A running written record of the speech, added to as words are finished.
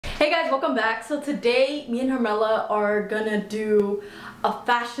welcome back. So today me and Hermela are gonna do a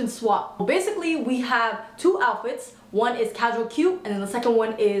fashion swap. Basically we have two outfits. One is casual cute and then the second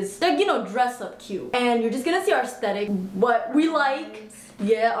one is like, you know, dress up cute. And you're just gonna see our aesthetic, what we like,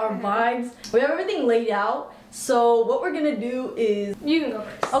 yeah, our vibes. We have everything laid out. So what we're gonna do is... You can go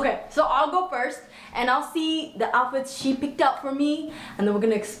first. Okay, so I'll go first and I'll see the outfits she picked out for me and then we're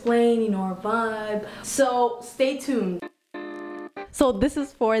gonna explain, you know, our vibe. So stay tuned. So this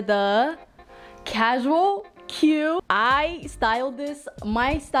is for the casual cute. I styled this.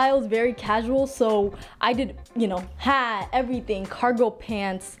 My style is very casual, so I did, you know, hat, everything, cargo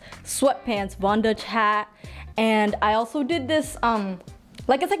pants, sweatpants, Von Dutch hat, and I also did this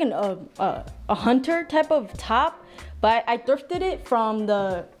like it's like a hunter type of top, but I thrifted it from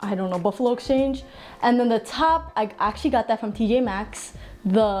the, I don't know, Buffalo Exchange. And then the top, I actually got that from TJ Maxx,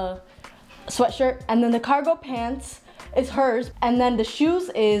 the sweatshirt, and then the cargo pants is hers, and then the shoes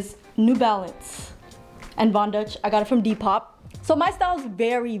is New Balance and Von Dutch. I got it from Depop. So my style is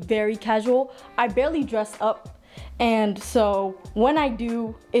very, very casual. I barely dress up, and so when I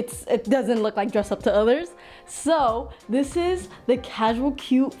do, it doesn't look like dress up to others. So this is the casual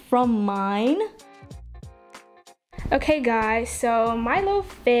cute from mine. Okay guys, so my little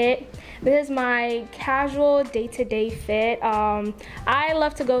fit, this is my casual day-to-day fit. I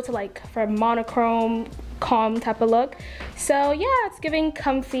love to go to like for monochrome, calm type of look. So yeah, it's giving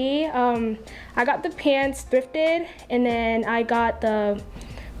comfy. I got the pants thrifted, and then I got the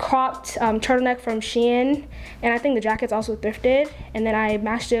cropped turtleneck from Shein, and I think the jacket's also thrifted, and then I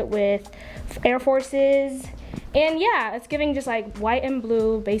matched it with Air Forces, and yeah, it's giving just like white and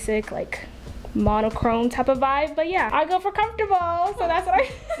blue, basic like monochrome type of vibe. But yeah, I go for comfortable, so that's what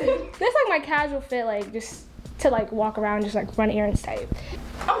I that's like my casual fit, like just to like walk around, just like run errands type.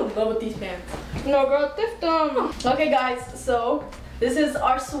 I'm in love with these pants. No girl, thrift them. Okay guys, so this is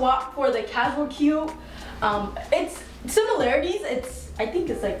our swap for the casual cute. It's similarities, I think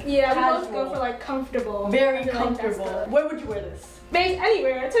it's like yeah, casual. we both go for like comfortable. Very comfortable. Like where would you wear this?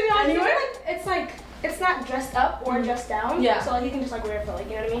 Anywhere, to be honest. Anywhere? Like it's not dressed up or dressed down. Yeah. So like you can just like wear it for like,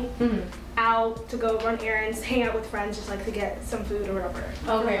 you know what I mean? Mm-hmm. Out to go run errands, hang out with friends, just like to get some food or whatever.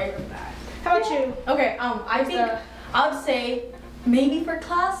 Okay. How about you? Okay, I think I would say maybe for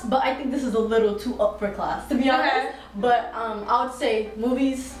class, but I think this is a little too up for class, to be honest. Okay. But I would say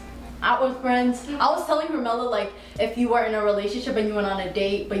movies, out with friends. I was telling Hermela, like, if you were in a relationship and you went on a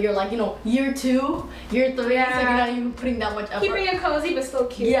date, but you're like, you know, year 2, year 3, yeah. so you're not even putting that much effort. Keeping it cozy but still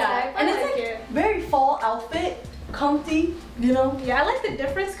cute. Yeah, and it's like very fall outfit, comfy, you know? Yeah, I like the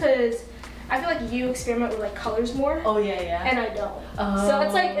difference because I feel like you experiment with like colors more. Oh yeah, yeah. And I don't. So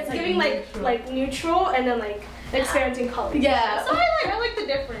it's like, it's giving like neutral and then like experimenting colors. Yeah. So I like the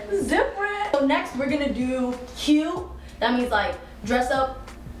difference. It's different. So next we're gonna do cute. That means like dress up,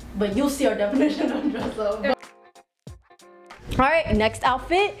 but you'll see our definition of dress up. All right, next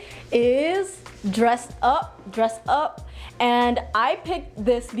outfit is dress up. And I picked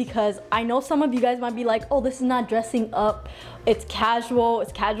this because I know some of you guys might be like, oh, this is not dressing up. It's casual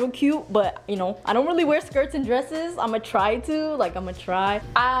cute, but you know, I don't really wear skirts and dresses. I'ma try.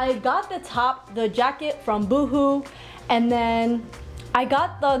 I got the top, the jacket from Boohoo, and then I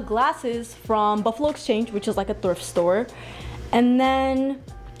got the glasses from Buffalo Exchange, which is like a thrift store. And then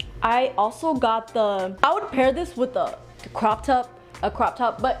I also got I would pair this with a crop top,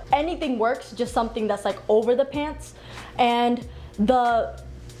 but anything works, just something that's like over the pants. And the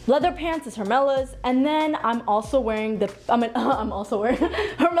leather pants is Hermela's, and then I'm also wearing Hermela's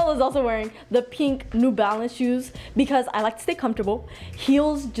also wearing the pink New Balance shoes because I like to stay comfortable.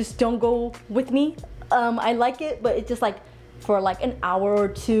 Heels just don't go with me. I like it, but it's just like for like an hour or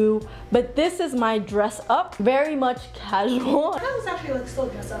two. But this is my dress up, very much casual. That was actually like still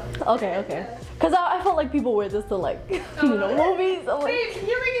dress up. Okay. Cause I felt like people wear this to like, you know, movies. I'm like, wait,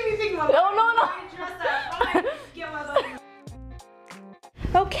 you're making me think about dress up. I'm like, get myself.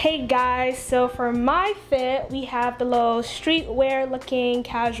 Okay guys, so for my fit, we have the little streetwear looking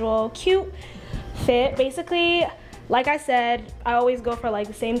casual cute fit. Basically, like I said, I always go for like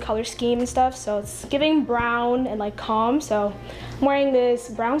the same color scheme and stuff, so it's giving brown and like calm. So I'm wearing this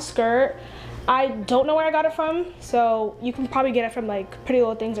brown skirt. I don't know where I got it from, so you can probably get it from like Pretty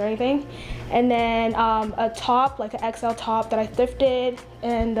Little Things or anything. And then a top, like an XL top that I thrifted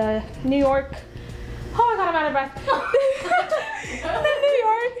in the New York. Oh my god, I'm out of breath.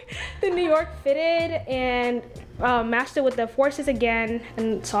 the New York fitted, and matched it with the Forces again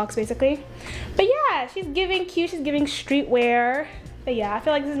and socks basically. But yeah, she's giving cute, she's giving streetwear. But yeah, I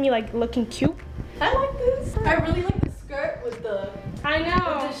feel like this is me like looking cute. I like this. I really like the skirt with the I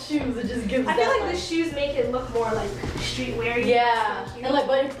know. With the shoes, it just gives. I feel that, like the shoes make it look more like streetwear. Yeah, and like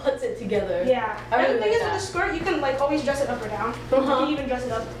but it puts it together. Yeah. I really and the thing like is that. with the skirt, you can like always dress it up or down. You can even dress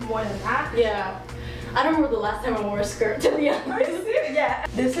it up more than that. Yeah. I don't remember the last time I wore a skirt, to be honest. Are you serious? Yeah.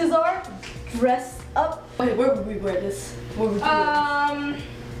 This is our dress up. Okay, where would we wear this? Where would you wear this?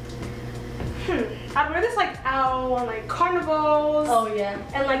 I'd wear this like out on like carnivals. Oh yeah.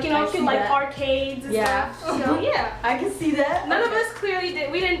 And like, you know, cute like arcades and stuff. So yeah. I can see that. None of us clearly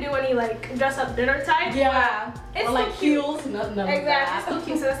did. We didn't do any like dress up dinner type. Yeah. It's or like cute. heels. None of Exactly. that. It's still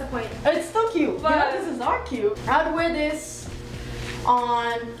cute, so that's the point. It's still cute. But yeah, this is our cute. I would wear this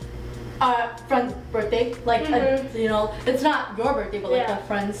on a friend's birthday. Like, you know, it's not your birthday, but like a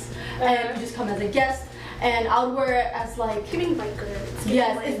friend's. And you just come as a guest. And I would wear it as like giving biker.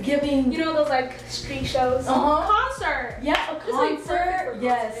 Yes, like, it's giving. You know those like street shows? Concert. Yeah, a concert. Like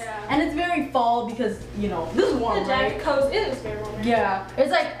yes. Yeah. And it's very fall because you know this is warm, the jacket right? cozy. It is very warm. Yeah,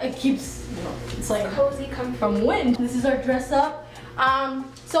 it's like it keeps you know it's like cozy, comfy from wind. This is our dress up.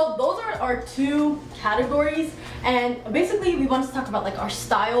 So those are our two categories, and basically we want to talk about like our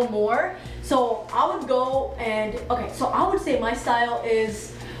style more. So I would go and okay, so I would say my style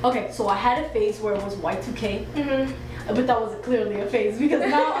is. Okay, so I had a phase where it was Y2K, but that was clearly a phase because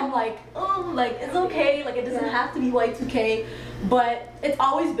now I'm like, oh, like it's okay, like it doesn't have to be Y2K, but it's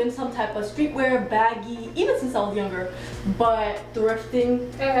always been some type of streetwear, baggy, even since I was younger, but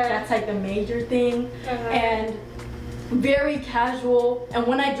thrifting, that's like the major thing, and very casual, and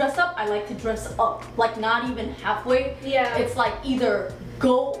when I dress up, I like to dress up, like not even halfway, it's like either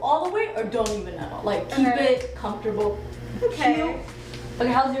go all the way or don't even at all, like keep it comfortable, cute.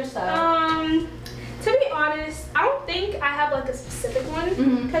 Okay, how's your style? To be honest, I don't think I have like a specific one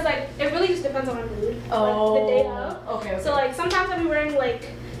because like it really just depends on my mood. Oh, like, the day of. Okay. So like sometimes I'll be wearing like,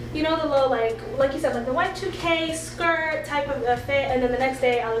 you know, the little like you said, like the Y2K skirt type of fit, and then the next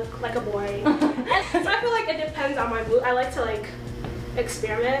day I look like a boy. And so I feel like it depends on my mood. I like to like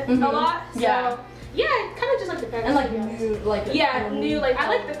experiment a lot. So yeah, it kind of just like depends. And like new, like new, like I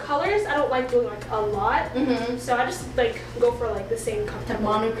like the colors. I don't like doing like a lot. So I just like go for like the same type of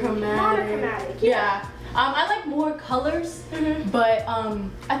monochromatic. Yeah. I like more colors, but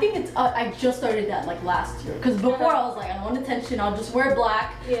I think it's I just started that like last year because before I was like I don't want attention, I'll just wear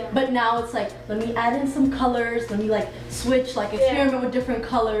black. But now it's like let me add in some colors, let me like switch, like experiment with different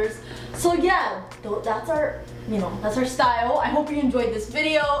colors. So yeah, that's our that's our style. I hope you enjoyed this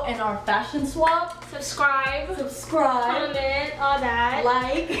video and our fashion swap. Subscribe, comment, all that.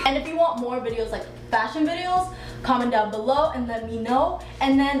 Like, and if you want more videos like fashion videos, comment down below and let me know.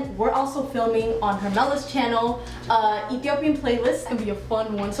 And then we're also filming on Hermela's channel, Ethiopian playlist. It's gonna be a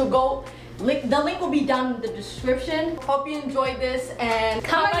fun one. So go, the link will be down in the description. Hope you enjoyed this and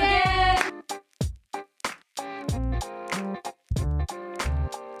come again.